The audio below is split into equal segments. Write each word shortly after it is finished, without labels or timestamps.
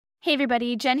Hey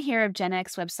everybody, Jen here of Gen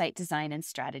X Website Design and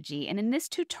Strategy, and in this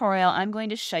tutorial I'm going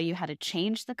to show you how to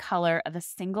change the color of a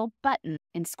single button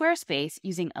in Squarespace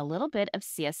using a little bit of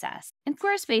CSS. In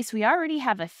Squarespace, we already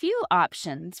have a few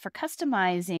options for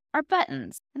customizing our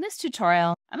buttons. In this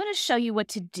tutorial, I'm going to show you what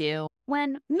to do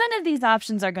when none of these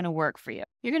options are going to work for you.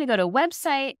 You're going to go to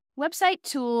Website, Website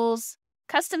Tools,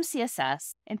 Custom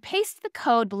CSS, and paste the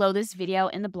code below this video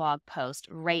in the blog post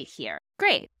right here.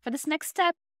 Great. For this next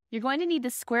step, you're going to need the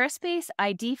Squarespace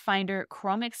ID Finder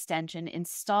Chrome extension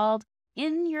installed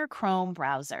in your Chrome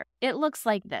browser. It looks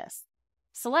like this.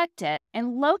 Select it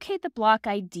and locate the block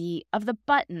ID of the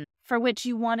button for which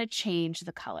you want to change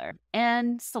the color.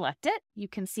 And select it. You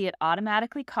can see it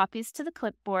automatically copies to the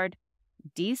clipboard.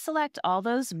 Deselect all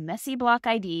those messy block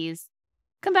IDs.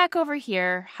 Come back over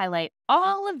here, highlight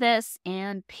all of this,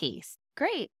 and paste.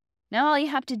 Great. Now all you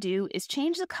have to do is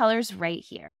change the colors right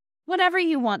here. Whatever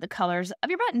you want the colors of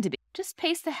your button to be. Just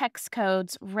paste the hex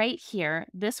codes right here,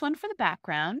 this one for the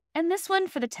background and this one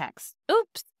for the text.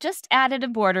 Oops, just added a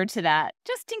border to that,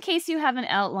 just in case you have an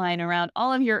outline around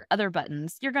all of your other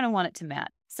buttons, you're going to want it to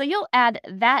match. So you'll add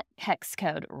that hex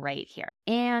code right here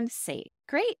and save.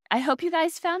 Great, I hope you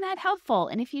guys found that helpful,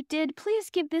 and if you did, please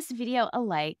give this video a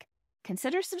like,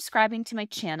 consider subscribing to my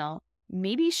channel,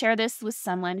 maybe share this with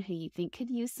someone who you think could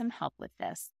use some help with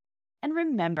this. And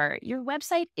remember, your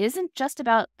website isn't just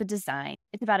about the design.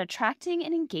 It's about attracting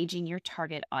and engaging your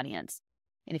target audience.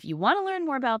 And if you want to learn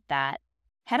more about that,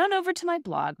 head on over to my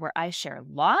blog where I share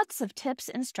lots of tips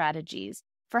and strategies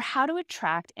for how to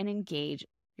attract and engage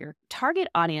your target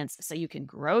audience so you can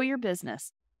grow your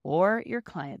business or your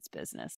client's business.